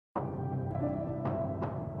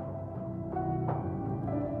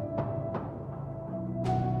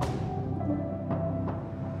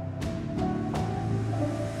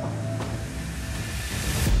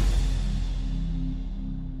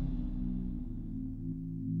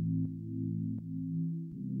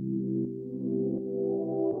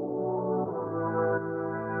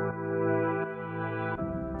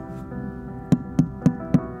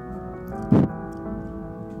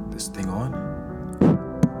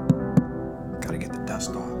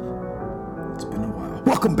stop. It's been a while.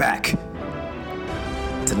 Welcome back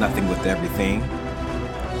to Nothing with Everything.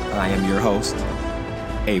 I am your host,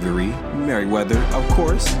 Avery Merriweather, of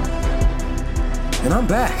course. And I'm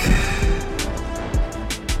back.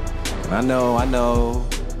 And I know.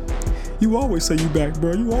 You always say you back,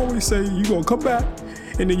 bro. You always say you gonna come back.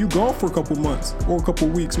 And then you gone for a couple months or a couple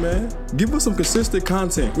weeks, man. Give us some consistent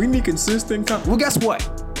content. We need consistent content. Well, guess what?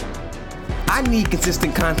 I need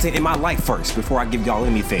consistent content in my life first before I give y'all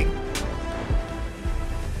anything.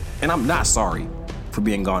 And I'm not sorry for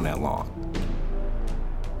being gone that long.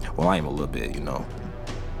 Well, I am a little bit,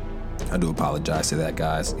 I do apologize to that,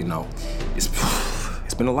 guys. It's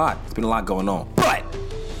been a lot. It's been a lot going on. But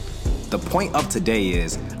the point of today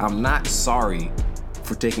is I'm not sorry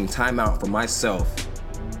for taking time out for myself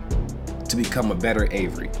to become a better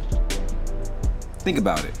Avery. Think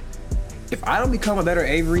about it. If I don't become a better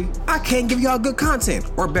Avery, I can't give y'all good content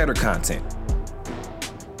or better content.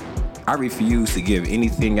 I refuse to give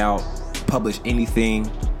anything out, publish anything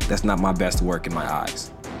that's not my best work in my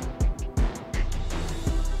eyes.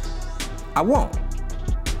 I won't.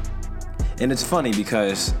 And it's funny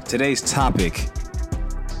because today's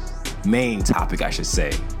main topic, I should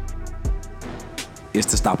say, is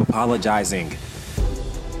to stop apologizing.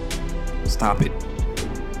 Stop it.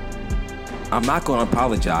 I'm not going to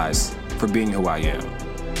apologize for being who I am.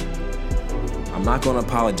 I'm not going to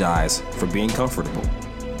apologize for being comfortable.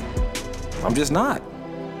 I'm just not.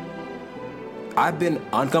 I've been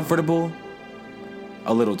uncomfortable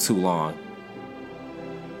a little too long.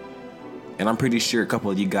 And I'm pretty sure a couple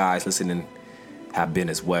of you guys listening have been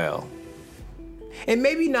as well. And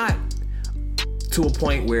maybe not to a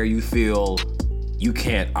point where you feel you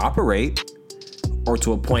can't operate, or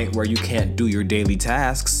to a point where you can't do your daily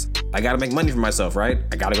tasks. I gotta make money for myself, right?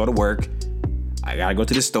 I gotta go to work. I gotta go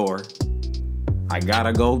to the store. I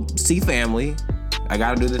gotta go see family. I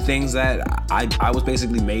gotta do the things that I was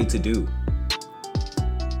basically made to do.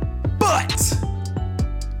 But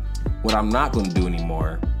what I'm not gonna do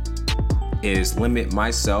anymore is limit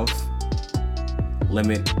myself,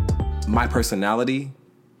 limit my personality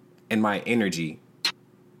and my energy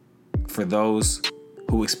for those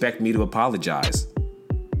who expect me to apologize.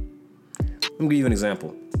 Let me give you an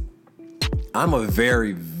example. I'm a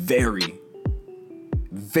very, very,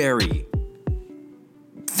 very,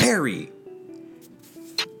 very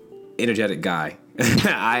energetic guy.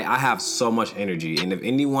 I have so much energy. And if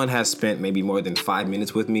anyone has spent maybe more than 5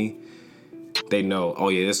 minutes with me, they know,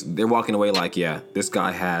 they're walking away like, this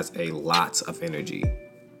guy has a lot of energy.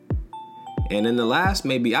 And in the last,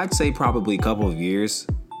 I'd say probably a couple of years,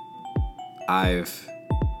 I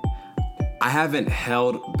haven't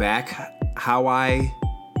held back how I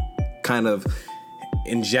kind of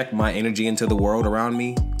inject my energy into the world around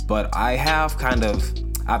me, but I've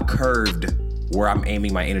curved where I'm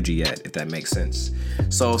aiming my energy at, if that makes sense.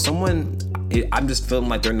 So if I'm just feeling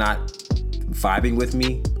like they're not vibing with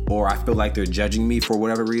me, or I feel like they're judging me for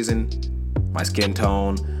whatever reason, my skin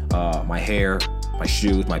tone, my hair, my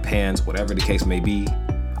shoes, my pants, whatever the case may be,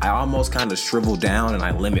 I almost kind of shrivel down and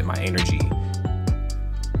I limit my energy.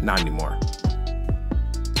 Not anymore.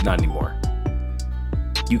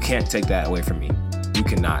 You can't take that away from me. You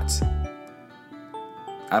cannot.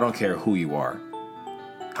 I don't care who you are,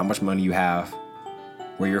 how much money you have,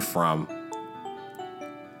 where you're from,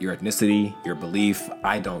 your ethnicity, your belief,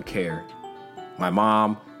 I don't care. My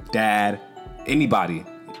mom, dad, anybody,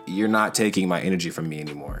 you're not taking my energy from me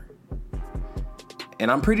anymore. And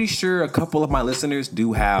I'm pretty sure a couple of my listeners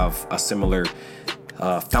do have a similar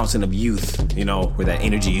fountain of youth, where that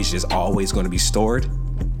energy is just always going to be stored.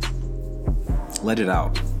 Let it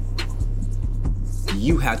out.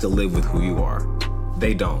 You have to live with who you are.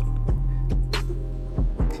 They don't.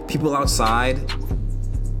 People outside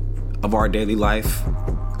of our daily life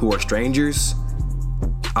who are strangers,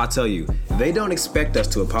 I'll tell you, they don't expect us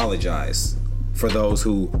to apologize for those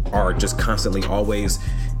who are just constantly always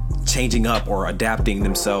changing up or adapting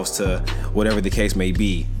themselves to whatever the case may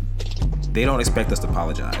be. They don't expect us to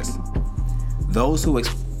apologize. Those who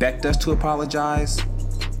expect us to apologize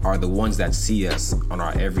are the ones that see us on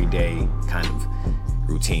our everyday kind of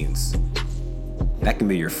routines. That can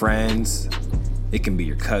be your friends. It can be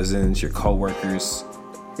your cousins, your coworkers.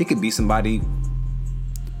 It could be somebody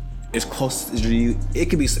as close as you. It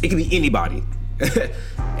could be anybody.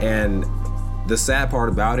 And the sad part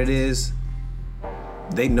about it is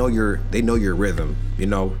they know your rhythm.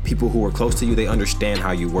 People who are close to you, they understand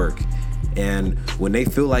how you work. And when they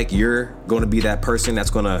feel like you're going to be that person that's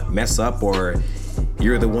going to mess up, or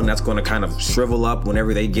you're the one that's going to kind of shrivel up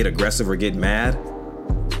whenever they get aggressive or get mad,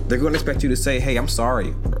 they're going to expect you to say, hey, I'm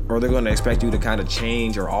sorry. Or they're going to expect you to kind of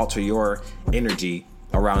change or alter your energy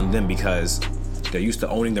around them because they're used to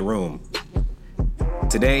owning the room.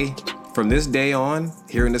 Today, from this day on,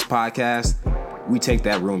 here in this podcast, we take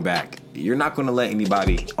that room back. You're not going to let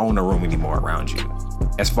anybody own a room anymore around you.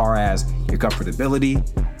 As far as your comfortability,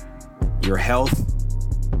 your health,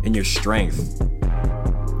 and your strength.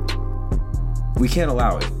 We can't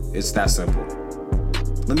allow it. It's that simple.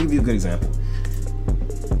 Let me give you a good example.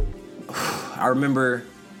 I remember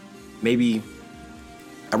maybe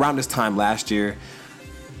around this time last year,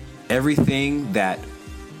 everything that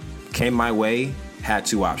came my way had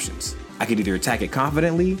two options. I could either attack it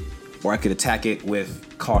confidently or I could attack it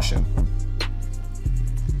with caution.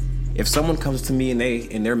 If someone comes to me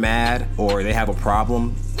and they're mad or they have a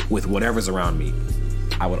problem with whatever's around me,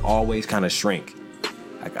 I would always kind of shrink.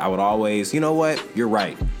 I would always, you know what? You're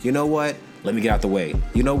right. You know what? Let me get out the way.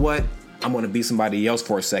 You know what? I'm going to be somebody else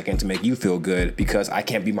for a second to make you feel good because I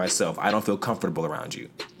can't be myself. I don't feel comfortable around you.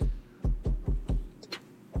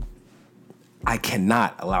 I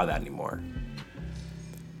cannot allow that anymore.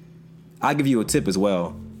 I'll give you a tip as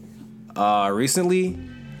well. Recently,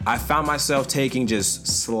 I found myself taking just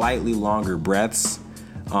slightly longer breaths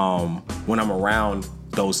when I'm around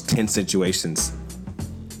those tense situations.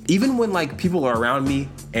 Even when like people are around me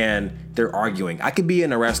and they're arguing. I could be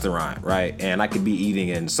in a restaurant, right? And I could be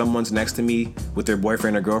eating and someone's next to me with their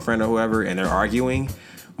boyfriend or girlfriend or whoever and they're arguing.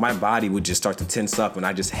 My body would just start to tense up and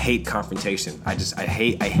I just hate confrontation. I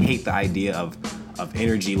hate the idea of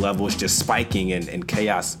energy levels just spiking and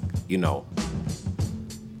chaos,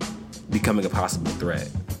 becoming a possible threat.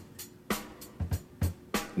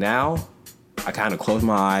 Now, I kind of close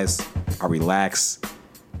my eyes, I relax.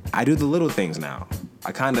 I do the little things now.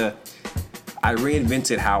 I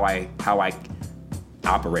reinvented how I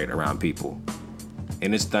operate around people.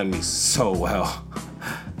 And it's done me so well.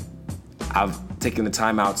 I've taken the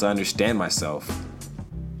time out to understand myself.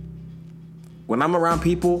 When I'm around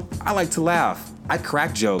people, I like to laugh. I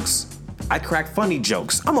crack jokes. I crack funny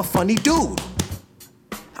jokes. I'm a funny dude.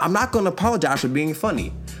 I'm not going to apologize for being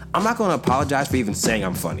funny. I'm not going to apologize for even saying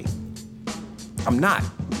I'm funny. I'm not.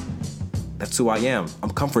 That's who I am. I'm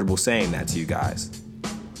comfortable saying that to you guys.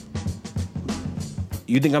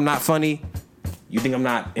 You think I'm not funny? You think I'm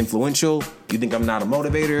not influential? You think I'm not a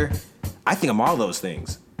motivator? I think I'm all those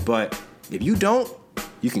things. But if you don't,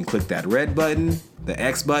 you can click that red button, the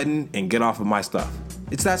X button, and get off of my stuff.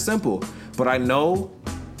 It's that simple. But I know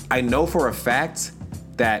for a fact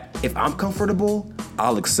that if I'm comfortable,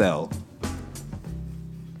 I'll excel.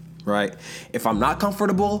 Right? If I'm not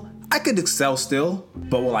comfortable, I could excel still.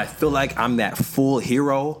 But will I feel like I'm that full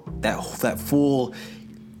hero, that full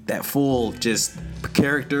just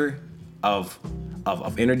character of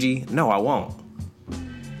energy? No, I won't.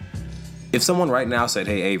 If someone right now said,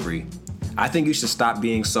 "Hey, Avery, I think you should stop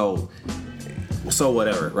being so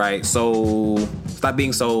whatever, right? So stop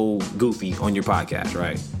being so goofy on your podcast,"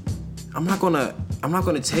 right? I'm not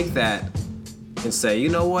gonna take that and say, you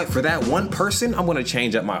know what? For that one person, I'm gonna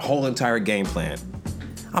change up my whole entire game plan.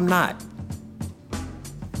 I'm not.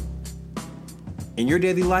 In your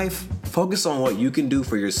daily life, focus on what you can do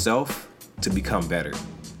for yourself to become better.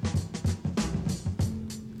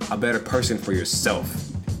 A better person for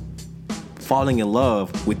yourself. Falling in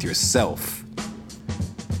love with yourself.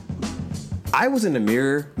 I was in the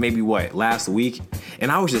mirror last week,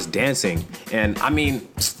 and I was just dancing. And I mean,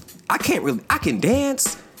 I can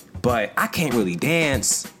dance, but I can't really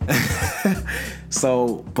dance.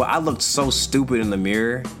 But I looked so stupid in the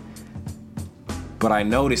mirror, but I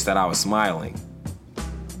noticed that I was smiling.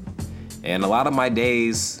 And a lot of my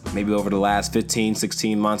days, maybe over the last 15,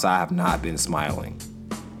 16 months, I have not been smiling.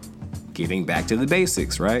 Getting back to the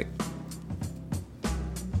basics, right?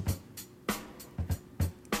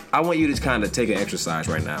 I want you to kind of take an exercise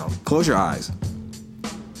right now. Close your eyes.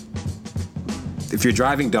 If you're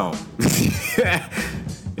driving, don't.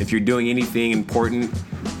 If you're doing anything important,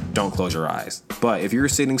 don't close your eyes. But if you're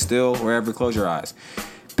sitting still, wherever, close your eyes.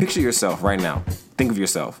 Picture yourself right now. Think of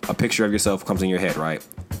yourself. A picture of yourself comes in your head, right?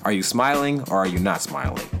 Are you smiling or are you not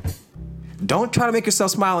smiling? Don't try to make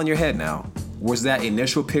yourself smile in your head now. Was that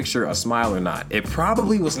initial picture a smile or not? It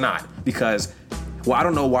probably was not because, I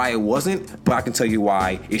don't know why it wasn't, but I can tell you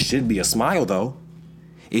why it should be a smile though.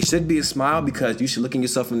 It should be a smile because you should look at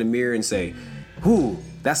yourself in the mirror and say, "Ooh,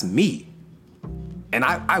 that's me." And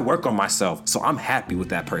I work on myself, so I'm happy with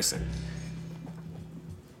that person.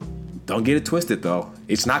 Don't get it twisted though.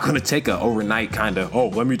 It's not gonna take an overnight kind of,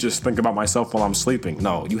 let me just think about myself while I'm sleeping.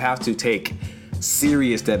 No, you have to take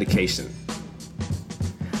serious dedication.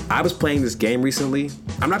 I was playing this game recently.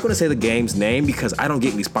 I'm not gonna say the game's name because I don't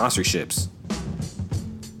get any sponsorships.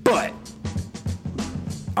 But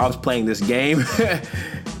I was playing this game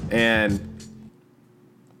and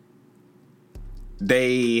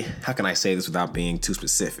how can I say this without being too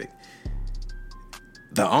specific?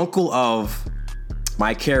 The uncle of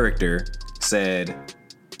my character said,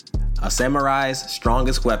 a samurai's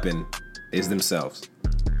strongest weapon is themselves.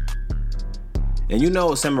 And you know,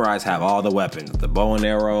 samurais have all the weapons, the bow and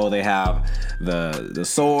arrow, they have the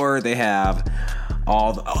sword, they have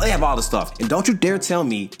all the stuff. And don't you dare tell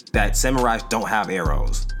me that samurais don't have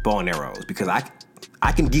arrows, bow and arrows, because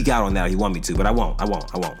I can geek out on that if you want me to, but I won't.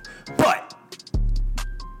 But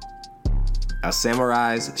a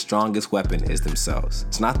samurai's strongest weapon is themselves.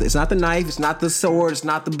 It's not the knife, it's not the sword, it's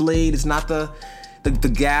not the blade, it's not the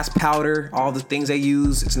gas powder, all the things they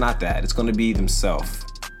use. It's not that. It's going to be themselves.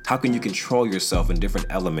 How can you control yourself in different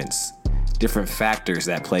elements, different factors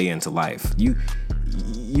that play into life?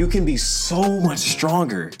 You can be so much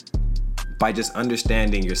stronger by just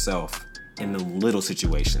understanding yourself in the little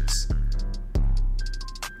situations.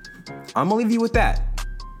 I'm gonna leave you with that.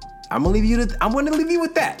 I'm gonna leave you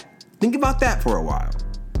with that. Think about that for a while.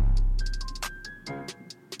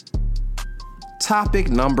 Topic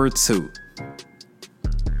number 2.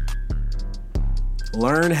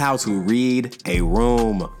 Learn how to read a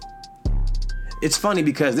room. It's funny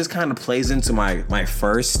because this kind of plays into my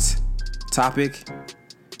first topic.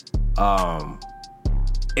 And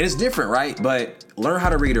it's different, right? But learn how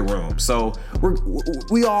to read a room. So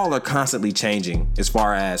we all are constantly changing as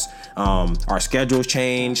far as our schedules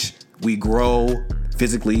change. We grow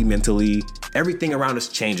physically, mentally. Everything around us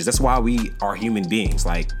changes. That's why we are human beings.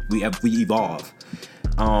 Like we evolve.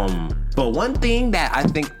 But one thing that I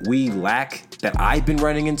think we lack, that I've been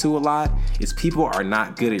running into a lot, is people are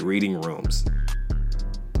not good at reading rooms.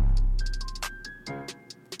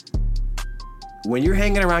 When you're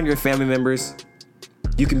hanging around your family members,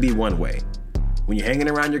 you can be one way. When you're hanging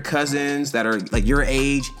around your cousins that are like your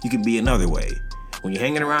age, you can be another way. When you're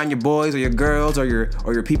hanging around your boys or your girls or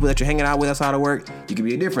your people that you're hanging out with outside of work, you can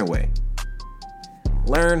be a different way.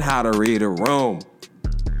 Learn how to read a room.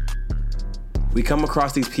 We come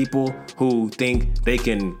across these people who think they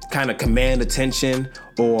can kind of command attention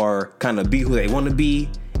or kind of be who they want to be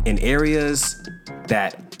in areas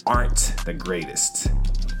that aren't the greatest.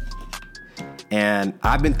 And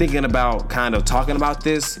I've been thinking about kind of talking about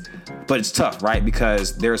this, but it's tough, right?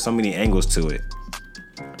 Because there are so many angles to it.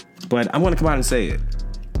 But I'm going to come out and say it.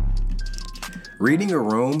 Reading a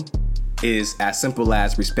room is as simple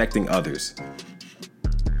as respecting others.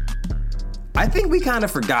 I think we kind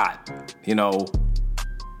of forgot,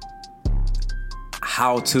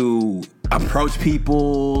 how to approach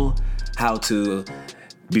people, how to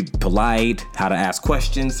be polite, how to ask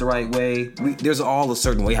questions the right way. There's all a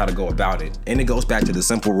certain way how to go about it. And it goes back to the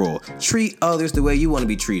simple rule. Treat others the way you want to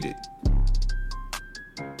be treated.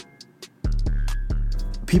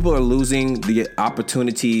 People are losing the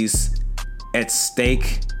opportunities at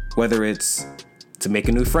stake, whether it's to make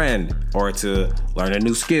a new friend or to learn a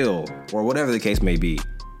new skill or whatever the case may be.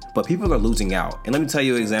 But people are losing out. And let me tell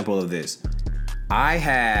you an example of this. I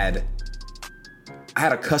had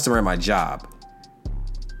a customer at my job.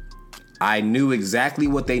 I knew exactly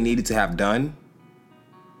what they needed to have done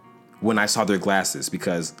when I saw their glasses,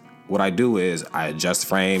 because what I do is I adjust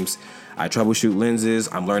frames, I troubleshoot lenses,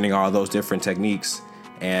 I'm learning all those different techniques.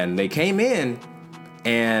 And they came in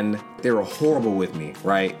and they were horrible with me,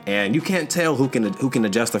 right? And you can't tell who can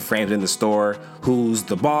adjust the frames in the store, who's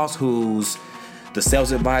the boss, who's the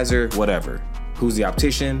sales advisor, whatever, who's the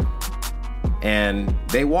optician. And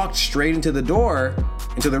they walked straight into the door,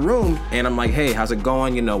 into the room, and I'm like, hey, how's it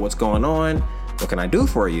going? What's going on? What can I do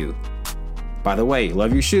for you? By the way,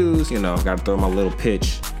 love your shoes, gotta throw my little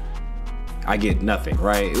pitch. I get nothing,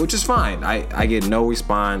 right? Which is fine. I get no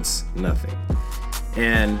response, nothing.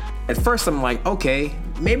 And at first I'm like, okay,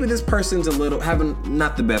 maybe this person's having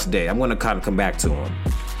not the best day. I'm gonna kind of come back to him.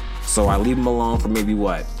 So I leave them alone for maybe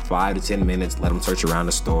 5 to 10 minutes, let them search around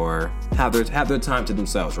the store, have their time to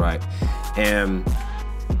themselves, right? And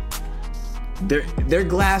their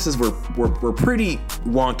glasses were pretty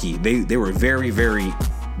wonky. They were very, very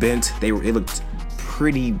bent. It looked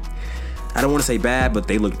pretty, I don't want to say bad, but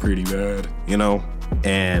they looked pretty bad,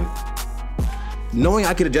 And knowing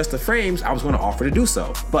I could adjust the frames, I was going to offer to do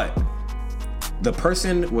so. But the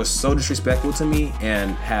person was so disrespectful to me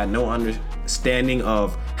and had no understanding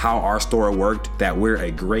of how our store worked, that we're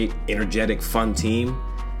a great, energetic, fun team.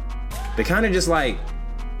 They kind of just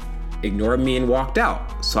ignored me and walked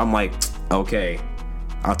out. So I'm like, okay,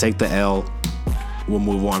 I'll take the L. We'll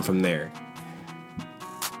move on from there.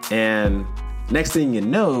 And next thing you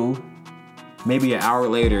know, maybe an hour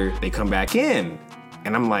later, they come back in.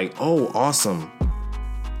 And I'm like, oh, awesome.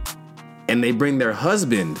 And they bring their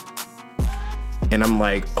husband. And I'm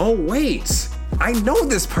like, oh, wait, I know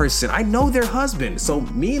this person. I know their husband. So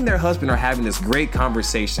me and their husband are having this great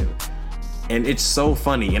conversation. And it's so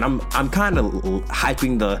funny. And I'm kind of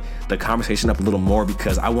hyping the conversation up a little more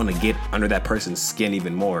because I want to get under that person's skin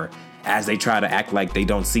even more as they try to act like they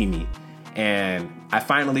don't see me. And I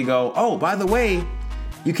finally go, oh, by the way,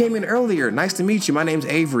 you came in earlier. Nice to meet you. My name's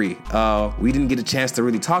Avery. We didn't get a chance to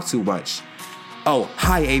really talk too much. Oh,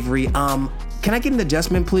 hi, Avery. Can I get an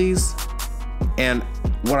adjustment, please? And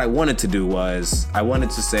what I wanted to do was I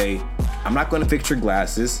wanted to say, I'm not going to fix your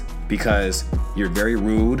glasses because you're very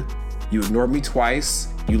rude. You ignored me twice.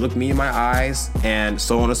 You looked me in my eyes and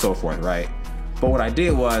so on and so forth, right? But what I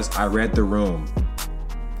did was I read the room.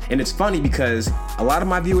 And it's funny because a lot of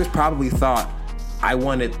my viewers probably thought I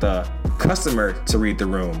wanted the customer to read the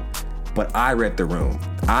room, but I read the room.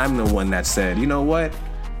 I'm the one that said, you know what?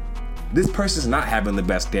 This person's not having the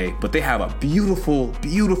best day, but they have a beautiful,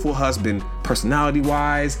 beautiful husband,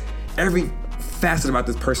 personality-wise. Every facet about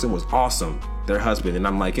this person was awesome, their husband. And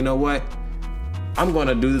I'm like, you know what? I'm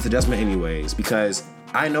gonna do this adjustment anyways, because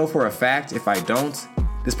I know for a fact if I don't,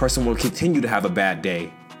 this person will continue to have a bad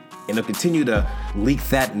day and they'll continue to leak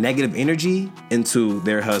that negative energy into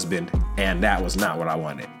their husband. And that was not what I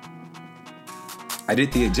wanted. I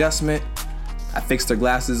did the adjustment. I fixed their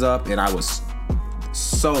glasses up and I was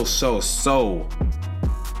so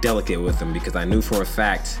delicate with them because I knew for a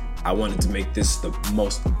fact I wanted to make this the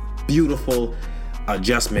most beautiful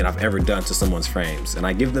adjustment I've ever done to someone's frames. And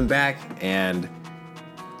I give them back and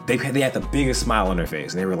they had the biggest smile on their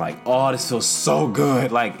face. And they were like, oh, this feels so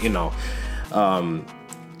good. Like,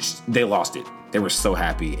 they lost it. They were so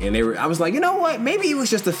happy. And I was like, you know what? Maybe it was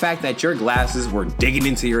just the fact that your glasses were digging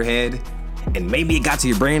into your head and maybe it got to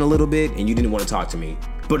your brain a little bit and you didn't want to talk to me.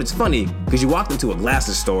 But it's funny because you walked into a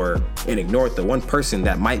glasses store and ignored the one person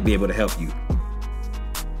that might be able to help you.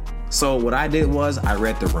 So what I did was I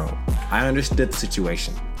read the room. I understood the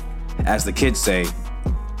situation. As the kids say,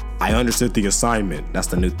 I understood the assignment. That's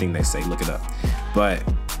the new thing they say. Look it up. But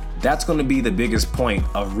that's going to be the biggest point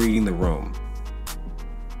of reading the room.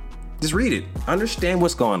 Just read it. Understand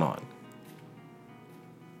what's going on.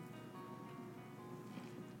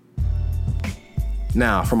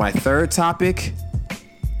 Now, for my third topic,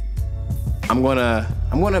 I'm gonna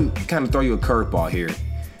kind of throw you a curveball here.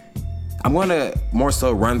 I'm gonna more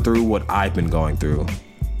so run through what I've been going through.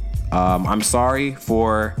 I'm sorry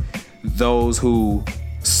for those who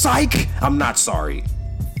I'm not sorry.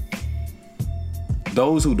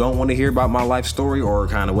 Those who don't want to hear about my life story or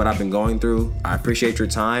kind of what I've been going through, I appreciate your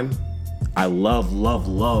time. I love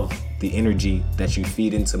the energy that you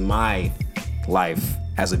feed into my life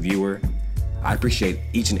as a viewer. I appreciate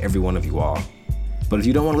each and every one of you all. But if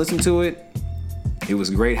you don't want to listen to it, it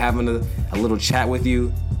was great having a little chat with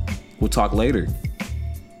you. We'll talk later.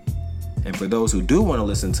 And for those who do want to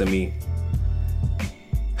listen to me,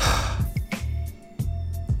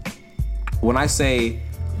 when I say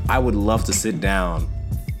I would love to sit down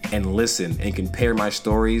and listen and compare my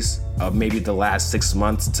stories of maybe the last 6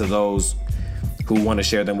 months to those who want to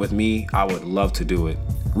share them with me, I would love to do it.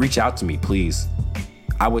 Reach out to me, please.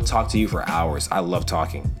 I would talk to you for hours. I love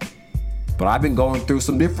talking. But I've been going through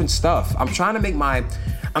some different stuff. I'm trying to make my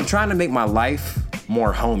life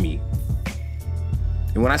more homey.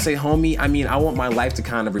 And when I say homey, I mean I want my life to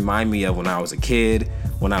kind of remind me of when I was a kid,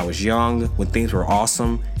 when I was young, when things were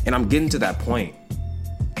awesome. And I'm getting to that point.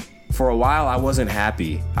 For a while, I wasn't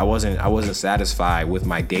happy. I wasn't satisfied with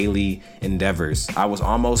my daily endeavors. I was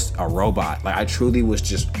almost a robot. Like I truly was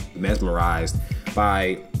just mesmerized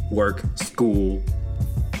by work, school.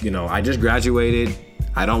 I just graduated.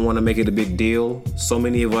 I don't want to make it a big deal. So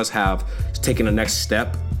many of us have taken the next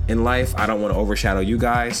step in life. I don't want to overshadow you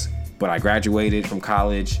guys, but I graduated from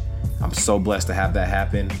college. I'm so blessed to have that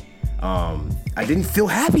happen. I didn't feel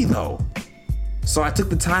happy though. So I took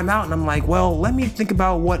the time out and I'm like, well, let me think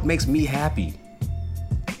about what makes me happy.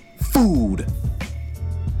 Food,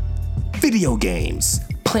 video games,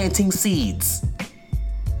 planting seeds,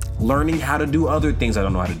 learning how to do other things I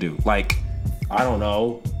don't know how to do. Like, I don't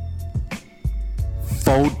know,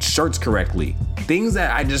 fold shirts correctly. Things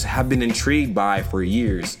that I just have been intrigued by for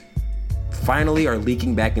years finally are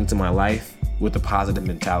leaking back into my life with a positive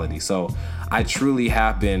mentality. So I truly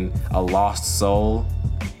have been a lost soul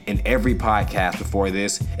in every podcast before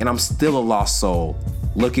this, and I'm still a lost soul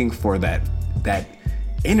looking for that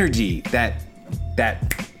energy, that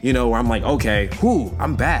where I'm like, okay,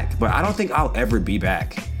 I'm back. But I don't think I'll ever be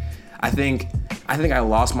back. I think I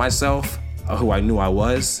lost myself, who I knew I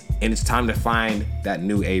was, and it's time to find that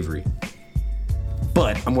new Avery.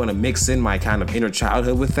 But I'm gonna mix in my kind of inner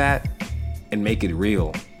childhood with that and make it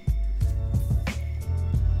real.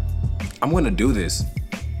 I'm gonna do this.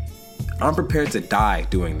 I'm prepared to die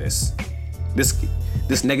doing this. This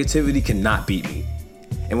negativity cannot beat me.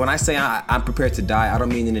 And when I say I'm prepared to die, I don't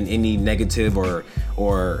mean in any negative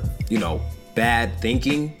or bad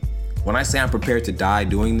thinking. When I say I'm prepared to die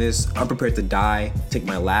doing this, I'm prepared to die, take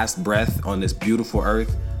my last breath on this beautiful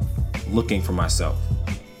earth, looking for myself.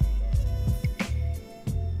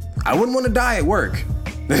 I wouldn't want to die at work.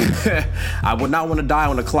 I would not want to die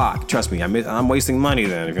on the clock. Trust me, I'm wasting money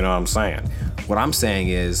then, if you know what I'm saying. What I'm saying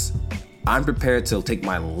is, I'm prepared to take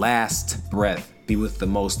my last breath, be with the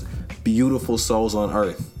most beautiful souls on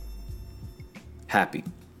earth, happy.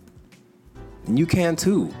 And you can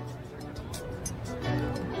too.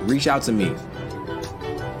 Reach out to me.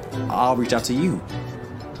 I'll reach out to you.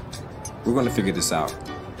 We're going to figure this out.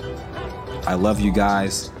 I love you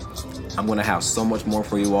guys. I'm going to have so much more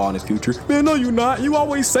for you all in the future. Man, no, you're not. You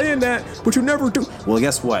always saying that, but you never do. Well,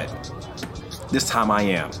 guess what? This time I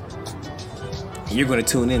am. You're going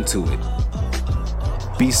to tune into it.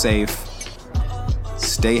 Be safe.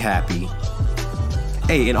 Stay happy.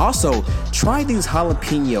 Hey, and also, try these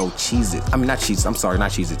jalapeno Cheez-Its. I mean, not Cheez-Its. I'm sorry, not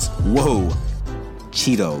Cheez-Its. Whoa.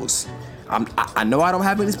 Cheetos. I know I don't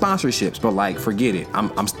have any sponsorships, but like, forget it.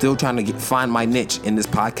 I'm still trying to find my niche in this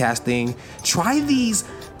podcast thing. Try these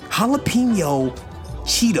jalapeno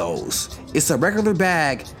Cheetos. It's a regular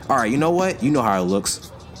bag. All right, you know what? You know how it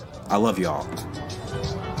looks. I love y'all.